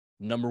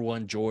number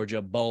one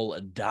Georgia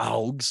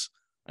Bulldogs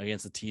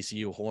against the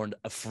TCU Horned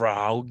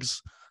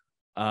Frogs.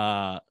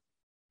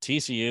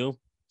 TCU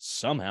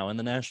somehow in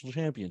the national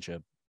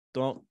championship.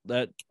 I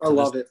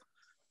love it.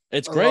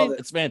 It's I great. love it.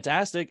 It's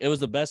fantastic. It was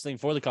the best thing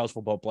for the college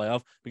football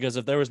playoff because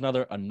if there was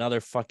another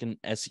fucking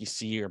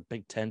SEC or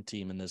Big Ten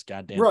team in this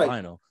goddamn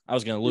final, I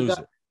was gonna lose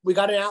it. We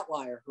got an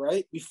outlier,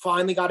 right? We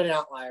finally got an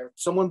outlier.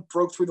 Someone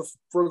broke through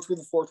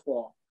the fourth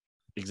wall.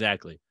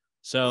 Exactly.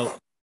 So,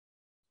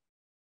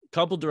 a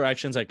couple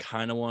directions I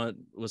kind of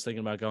was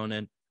thinking about going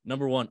in.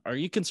 Number one, are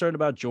you concerned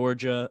about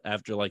Georgia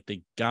after like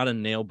they got a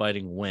nail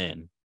biting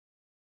win?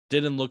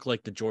 Didn't look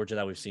like the Georgia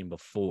that we've seen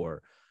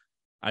before.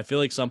 I feel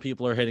like some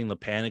people are hitting the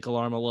panic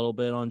alarm a little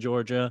bit on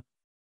Georgia,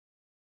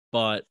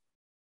 but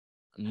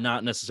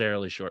not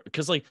necessarily sure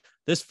because like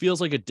this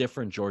feels like a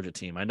different Georgia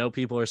team. I know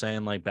people are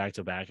saying like back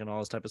to back and all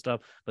this type of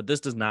stuff, but this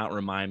does not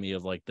remind me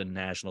of like the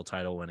national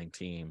title winning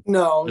team.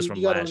 No, just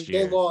from last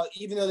year. They lost,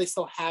 even though they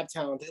still have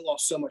talent, they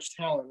lost so much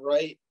talent,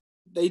 right?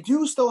 They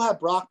do still have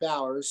Brock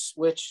Bowers,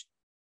 which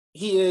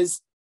he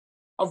is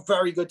a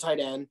very good tight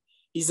end.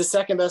 He's the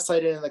second best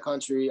tight end in the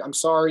country. I'm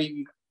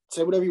sorry,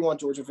 say whatever you want,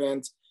 Georgia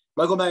fans.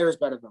 Michael Mayer is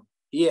better than him.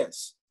 He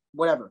is.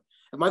 Whatever.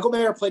 If Michael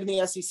Mayer played in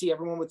the SEC,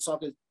 everyone would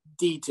suck at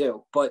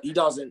D2, but he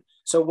doesn't.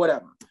 So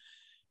whatever.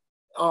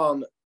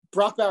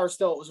 Brock Bowers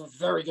still was a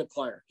very good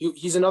player.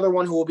 He's another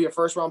one who will be a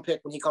first-round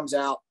pick when he comes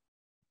out.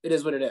 It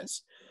is what it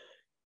is.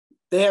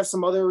 They have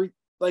some other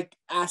like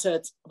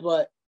assets,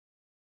 but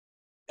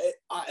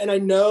and I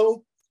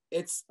know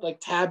it's like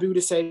taboo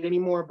to say it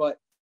anymore, but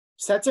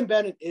Stetson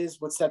Bennett is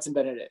what Stetson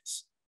Bennett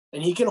is,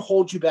 and he can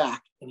hold you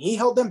back. And he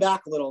held them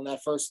back a little in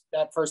that first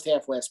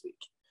half last week.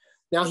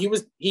 Now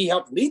he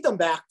helped lead them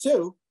back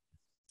too.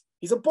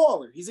 He's a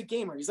baller. He's a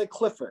gamer. He's like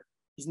Clifford.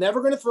 He's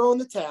never going to throw in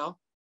the towel.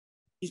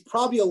 He's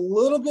probably a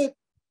little bit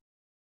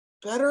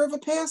better of a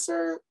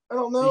passer. I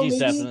don't know. He's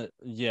maybe.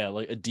 Definitely,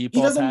 like a deep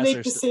ball passer. He doesn't passer.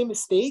 make the same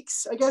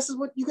mistakes, I guess is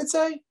what you could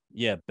say.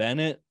 Yeah,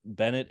 Bennett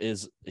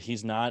is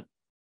he's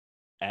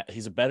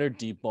a better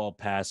deep ball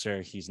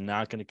passer. He's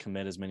not going to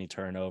commit as many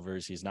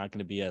turnovers. He's not going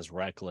to be as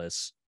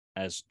reckless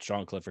as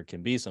Sean Clifford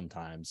can be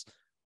sometimes.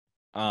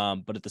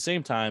 But at the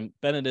same time,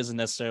 Bennett isn't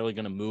necessarily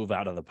going to move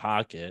out of the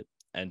pocket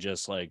and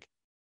just like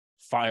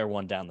fire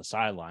one down the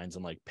sidelines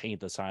and like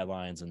paint the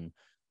sidelines and,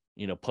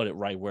 put it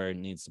right where it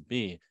needs to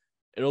be.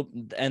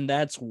 And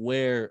that's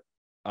where,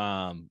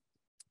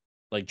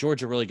 like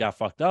Georgia really got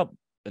fucked up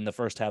in the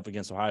first half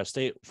against Ohio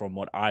State. From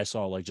what I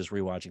saw, like just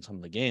rewatching some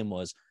of the game,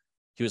 was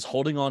he was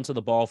holding on to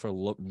the ball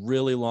for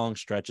really long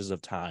stretches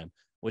of time,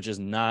 which is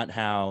not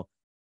how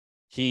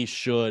he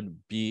should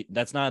be.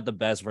 That's not the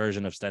best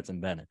version of Stetson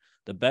Bennett.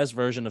 The best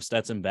version of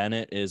Stetson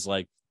Bennett is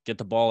like get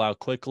the ball out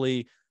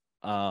quickly,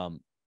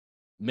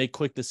 make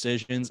quick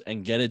decisions,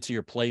 and get it to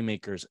your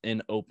playmakers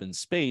in open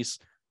space,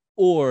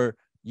 or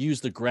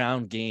use the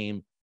ground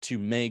game to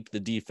make the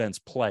defense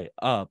play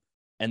up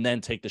and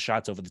then take the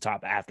shots over the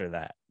top after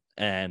that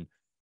and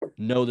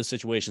know the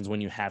situations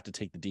when you have to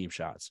take the deep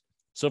shots.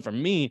 So for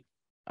me,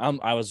 when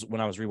I was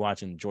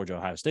rewatching the Georgia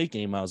Ohio State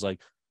game, I was like,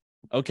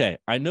 okay,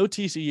 I know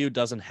TCU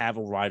doesn't have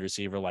a wide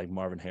receiver like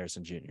Marvin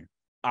Harrison Jr.,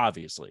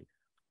 obviously.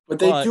 But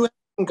they do have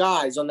some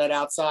guys on that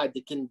outside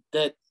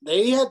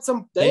they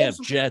have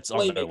jets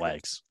on their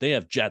legs. They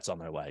have jets on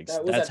their legs.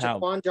 That's how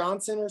Jaquan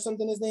Johnson or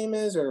something his name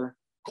is, or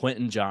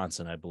Quentin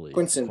Johnson, I believe.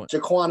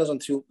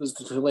 Jaquan was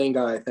the Tulane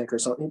guy, I think, or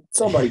something.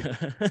 Somebody.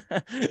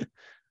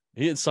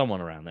 He is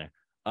someone around there.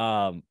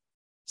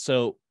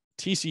 So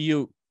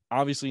TCU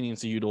obviously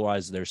needs to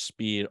utilize their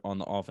speed on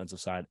the offensive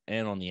side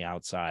and on the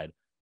outside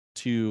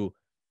to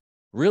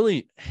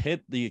really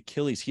hit the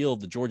Achilles heel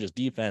of the Georgia's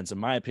defense, in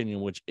my opinion,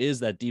 which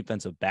is that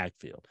defensive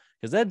backfield.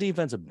 Because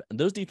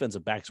those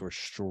defensive backs were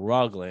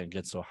struggling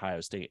against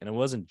Ohio State. And it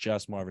wasn't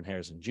just Marvin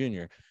Harrison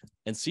Jr.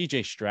 And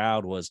CJ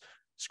Stroud was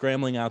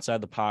scrambling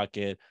outside the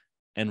pocket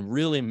and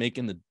really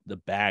making the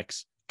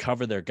backs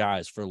cover their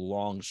guys for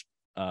long,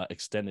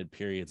 extended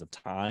periods of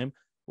time,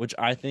 which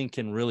I think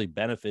can really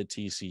benefit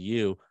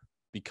TCU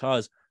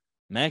because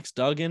Max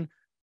Duggan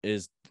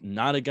is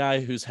not a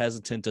guy who's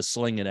hesitant to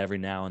sling it every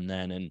now and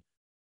then and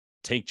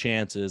take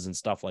chances and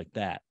stuff like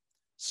that.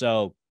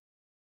 So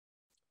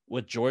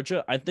with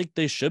Georgia, I think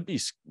they should be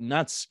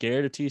not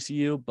scared of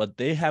TCU, but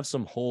they have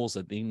some holes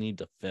that they need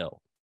to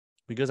fill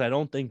because I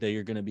don't think that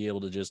you're going to be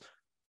able to just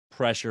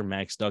pressure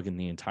Max Duggan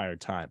the entire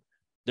time.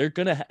 They're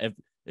going to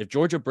if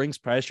Georgia brings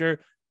pressure,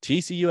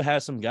 TCU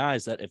has some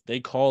guys that if they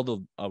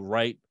call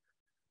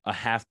a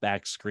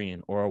halfback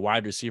screen or a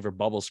wide receiver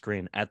bubble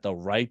screen at the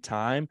right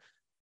time,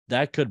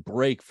 that could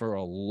break for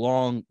a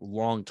long,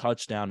 long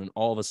touchdown. And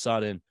all of a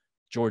sudden,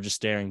 Georgia's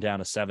staring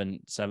down a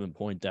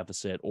 7-point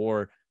deficit,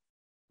 or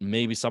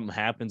maybe something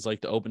happens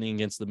like the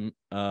opening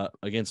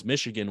against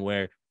Michigan,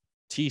 where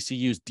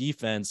TCU's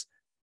defense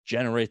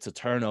generates a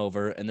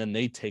turnover and then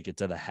they take it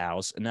to the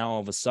house. And now all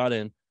of a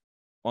sudden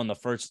on the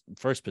first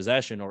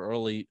possession or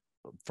early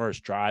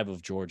first drive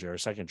of Georgia or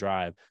second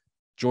drive,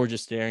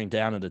 Georgia's staring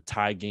down at a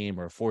tie game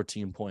or a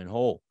 14-point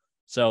hole.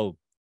 So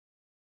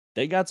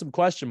they got some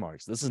question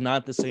marks. This is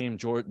not the same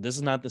George. This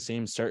is not the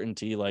same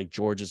certainty like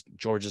Georgia's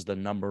the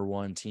number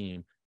one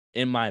team,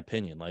 in my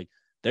opinion. Like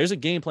there's a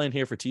game plan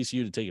here for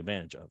TCU to take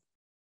advantage of.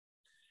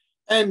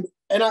 And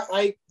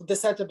I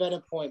that's a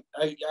better point.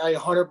 I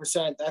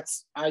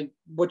 100%.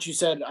 What you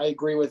said. I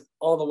agree with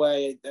all the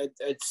way.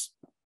 It's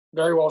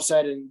very well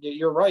said, and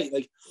you're right.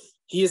 Like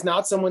he is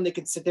not someone that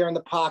can sit there in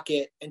the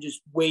pocket and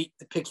just wait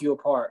to pick you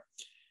apart.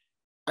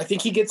 I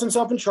think he gets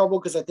himself in trouble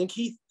because I think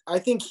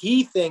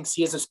he thinks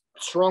he has a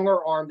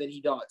stronger arm than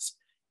he does.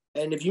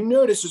 And if you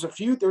notice,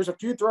 there was a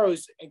few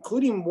throws,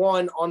 including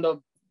one on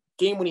the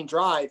game-winning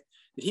drive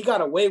that he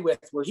got away with,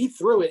 where he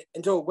threw it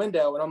into a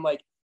window, and I'm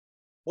like,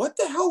 what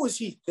the hell was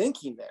he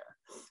thinking there?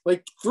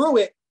 Like threw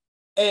it,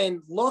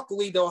 and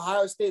luckily the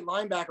Ohio State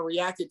linebacker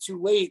reacted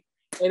too late,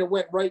 and it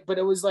went right. But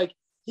it was like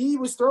he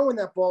was throwing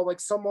that ball like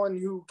someone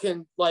who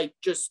can like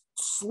just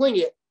sling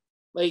it.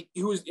 Like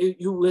he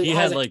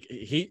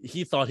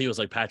thought he was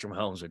like Patrick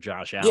Mahomes or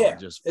Josh Allen,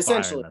 just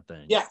essentially that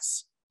thing.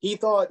 Yes, he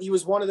thought he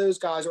was one of those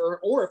guys,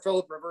 or a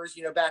Phillip Rivers,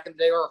 back in the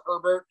day, or a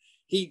Herbert.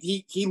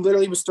 He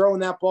literally was throwing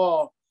that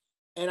ball,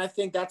 and I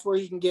think that's where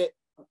he can get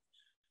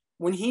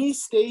when he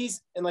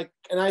stays and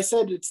I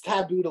said it's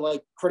taboo to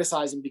like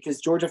criticize him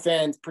because Georgia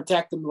fans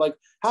protect him. Like,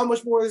 how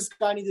much more does this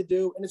guy need to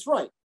do? And it's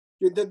right.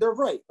 They're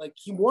right. Like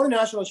he won a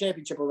national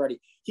championship already.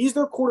 He's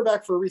their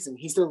quarterback for a reason.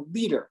 He's their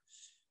leader.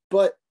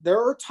 But there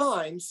are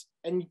times,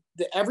 and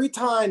every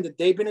time that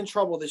they've been in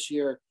trouble this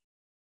year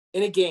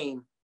in a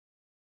game,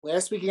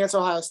 last week against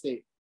Ohio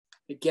State,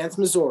 against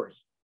Missouri,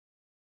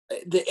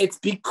 it's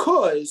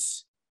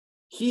because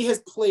he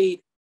hasn't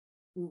played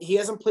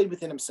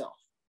within himself.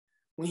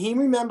 When he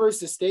remembers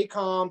to stay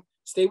calm,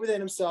 stay within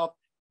himself,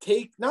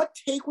 not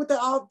take what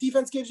the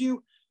defense gives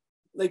you,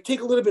 like take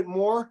a little bit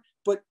more,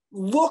 but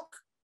look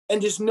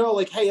and just know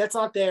like, hey, that's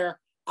not there.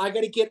 I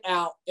got to get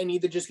out and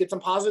either just get some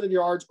positive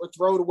yards or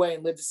throw it away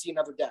and live to see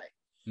another day.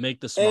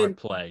 Make the smart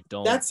play.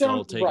 Don't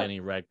take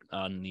any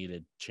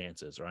unneeded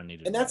chances or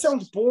unneeded. And that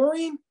sounds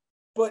boring,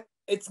 but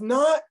it's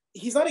not.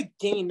 He's not a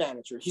game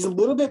manager. He's a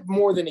little bit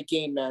more than a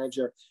game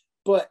manager,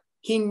 but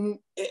in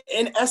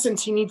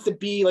essence, he needs to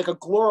be like a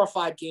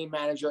glorified game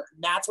manager.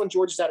 And that's when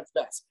Georgia's at its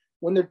best.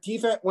 When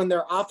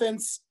their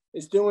offense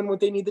is doing what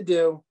they need to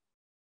do,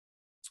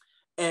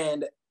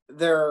 and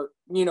they're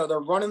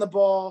running the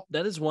ball.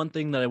 That is one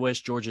thing that I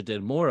wish Georgia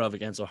did more of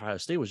against Ohio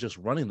State was just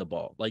running the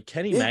ball. Like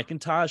Kenny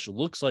McIntosh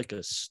looks like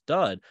a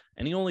stud,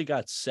 and he only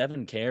got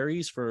 7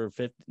 carries for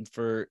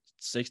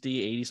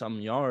 60, 80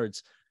 something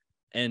yards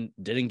and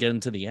didn't get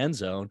into the end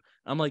zone.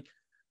 I'm like,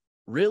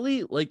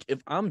 really? Like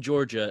if I'm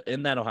Georgia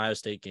in that Ohio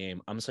State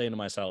game, I'm saying to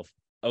myself,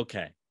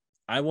 okay,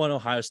 I want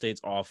Ohio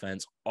State's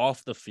offense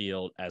off the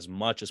field as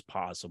much as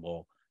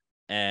possible.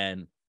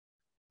 And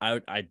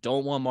I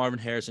don't want Marvin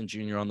Harrison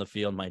Jr. on the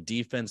field. My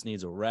defense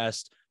needs a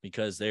rest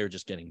because they're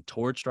just getting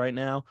torched right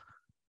now.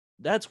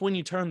 That's when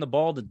you turn the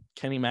ball to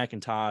Kenny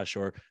McIntosh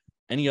or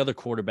any other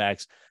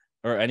quarterbacks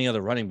or any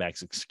other running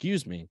backs,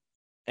 excuse me.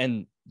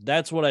 And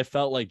that's what I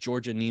felt like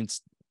Georgia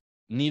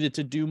needed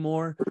to do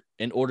more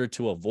in order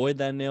to avoid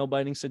that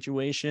nail-biting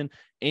situation.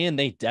 And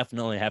they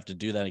definitely have to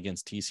do that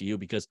against TCU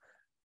because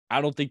I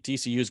don't think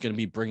TCU is going to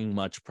be bringing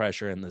much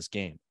pressure in this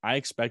game. I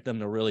expect them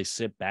to really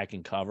sit back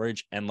in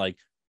coverage and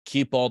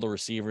keep all the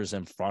receivers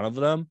in front of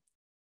them.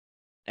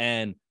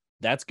 And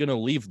that's going to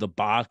leave the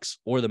box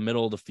or the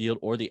middle of the field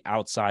or the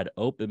outside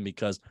open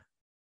because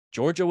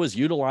Georgia was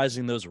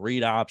utilizing those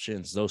read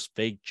options, those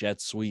fake jet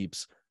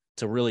sweeps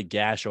to really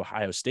gash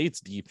Ohio State's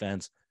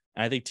defense.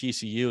 And I think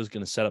TCU is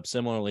going to set up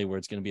similarly where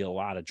it's going to be a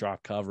lot of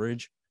drop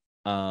coverage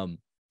and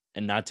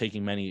not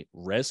taking many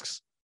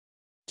risks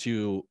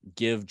to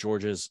give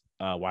Georgia's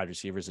wide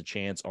receivers a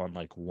chance on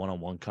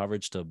one-on-one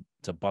coverage to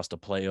bust a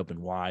play open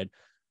wide.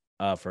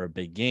 For a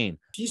big game.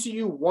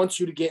 TCU wants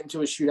you to get into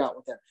a shootout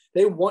with them.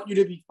 They want you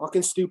to be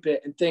fucking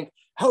stupid and think,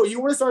 oh, you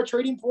want to start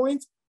trading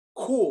points?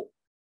 Cool.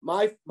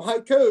 My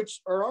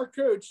coach or our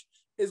coach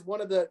is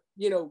one of the,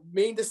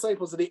 main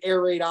disciples of the air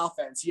raid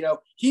offense.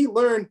 He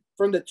learned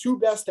from the 2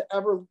 best to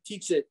ever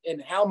teach it in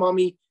Hal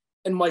Mumme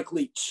and Mike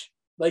Leach.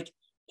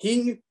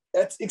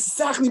 That's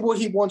exactly what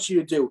he wants you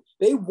to do.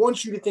 They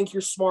want you to think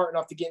you're smart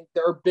enough to get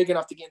there or big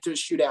enough to get into a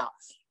shootout.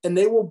 And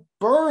they will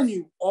burn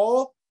you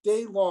all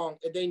day long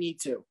if they need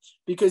to,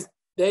 because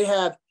they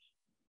have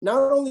not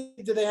only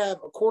do they have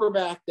a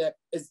quarterback that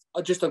is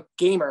just a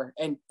gamer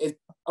and is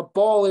a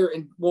baller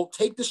and will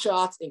take the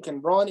shots and can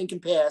run and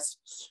can pass,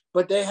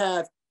 but they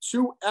have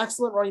 2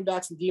 excellent running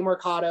backs in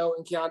DeMarcado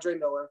and Keandre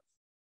Miller.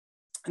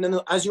 And then,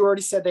 as you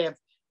already said, they have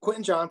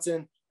Quentin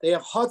Johnson, they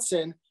have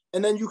Hudson,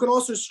 and then you can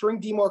also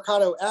string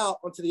DeMarcado out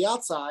onto the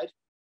outside,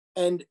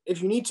 and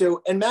if you need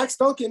to. And Max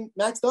Duggan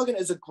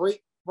is a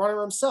great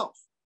runner himself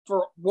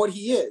for what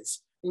he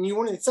is. And you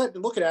wouldn't have to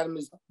look at him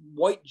as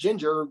white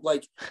ginger,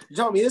 like you're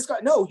telling me this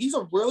guy. No, he's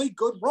a really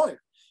good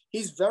runner.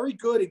 He's very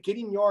good at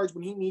getting yards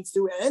when he needs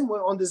to and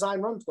when on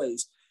design run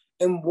plays.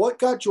 And what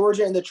got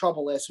Georgia into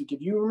trouble last week,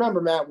 if you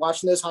remember, Matt,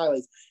 watching those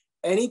highlights,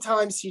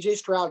 anytime CJ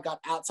Stroud got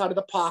outside of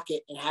the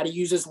pocket and had to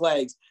use his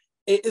legs,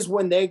 it is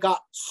when they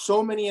got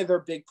so many of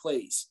their big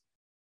plays.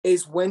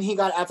 is when he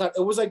got outside.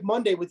 It was like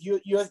Monday with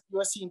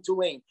USC and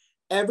Tulane.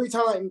 Every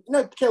time,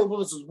 Caleb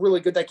Williams was really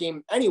good that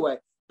game anyway,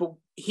 but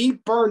he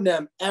burned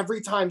them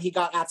every time he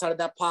got outside of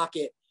that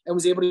pocket and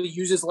was able to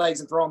use his legs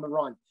and throw on the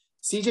run.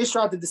 CJ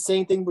Stroud did the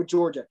same thing with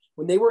Georgia.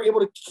 When they were able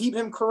to keep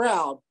him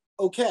corralled,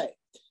 okay.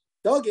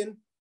 Duggan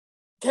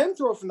can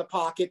throw from the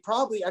pocket,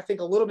 probably, I think,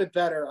 a little bit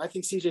better. I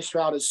think CJ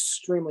Stroud is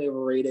extremely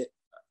overrated.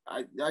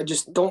 I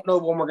just don't know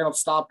when we're going to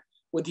stop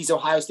with these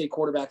Ohio State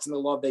quarterbacks and the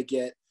love they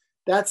get.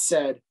 That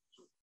said,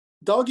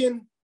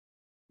 Duggan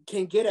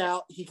can get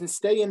out. He can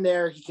stay in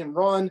there. He can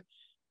run.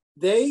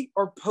 They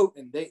are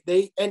potent.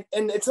 And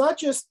it's not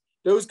just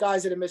those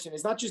guys at Michigan.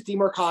 It's not just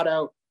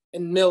DeMarcado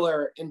and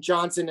Miller and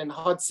Johnson and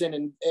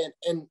Hudson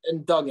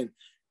and Duggan.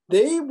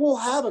 They will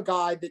have a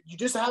guy that you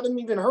just haven't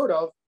even heard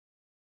of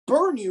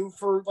burn you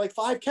for like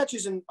 5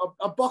 catches and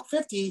a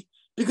 $150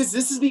 because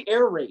this is the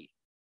air raid.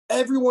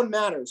 Everyone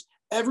matters.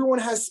 Everyone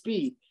has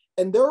speed.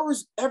 And there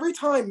was every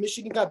time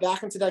Michigan got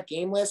back into that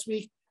game last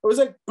week, it was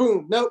like,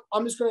 boom, nope,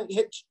 I'm going to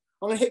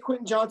hit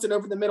Quentin Johnson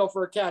over the middle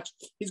for a catch.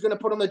 He's going to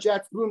put on the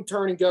Jets, boom,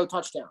 turn and go,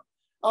 touchdown.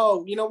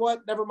 Oh, you know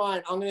what? Never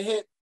mind. I'm going to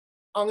hit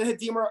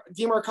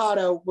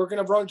DeMarcado. We're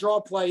going to run draw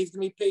play. He's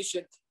going to be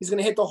patient. He's going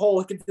to hit the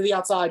hole, get to the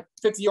outside,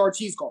 50 yards,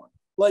 he's gone.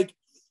 Like,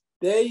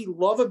 they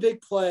love a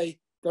big play.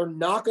 They're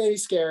not going to be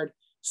scared.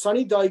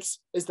 Sonny Dykes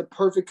is the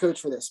perfect coach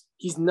for this.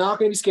 He's not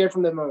going to be scared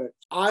from the moment.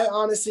 I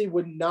honestly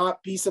would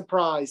not be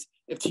surprised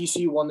if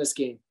TCU won this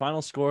game.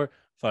 Final score,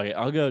 fuck it.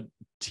 I'll go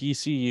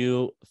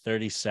TCU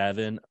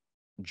 37,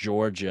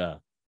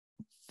 Georgia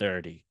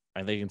 30.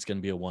 I think it's going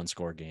to be a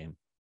 1-score game.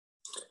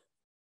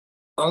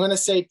 I'm going to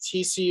say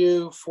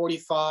TCU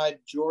 45,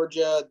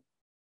 Georgia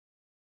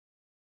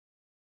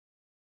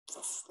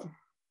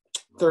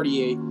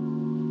 38.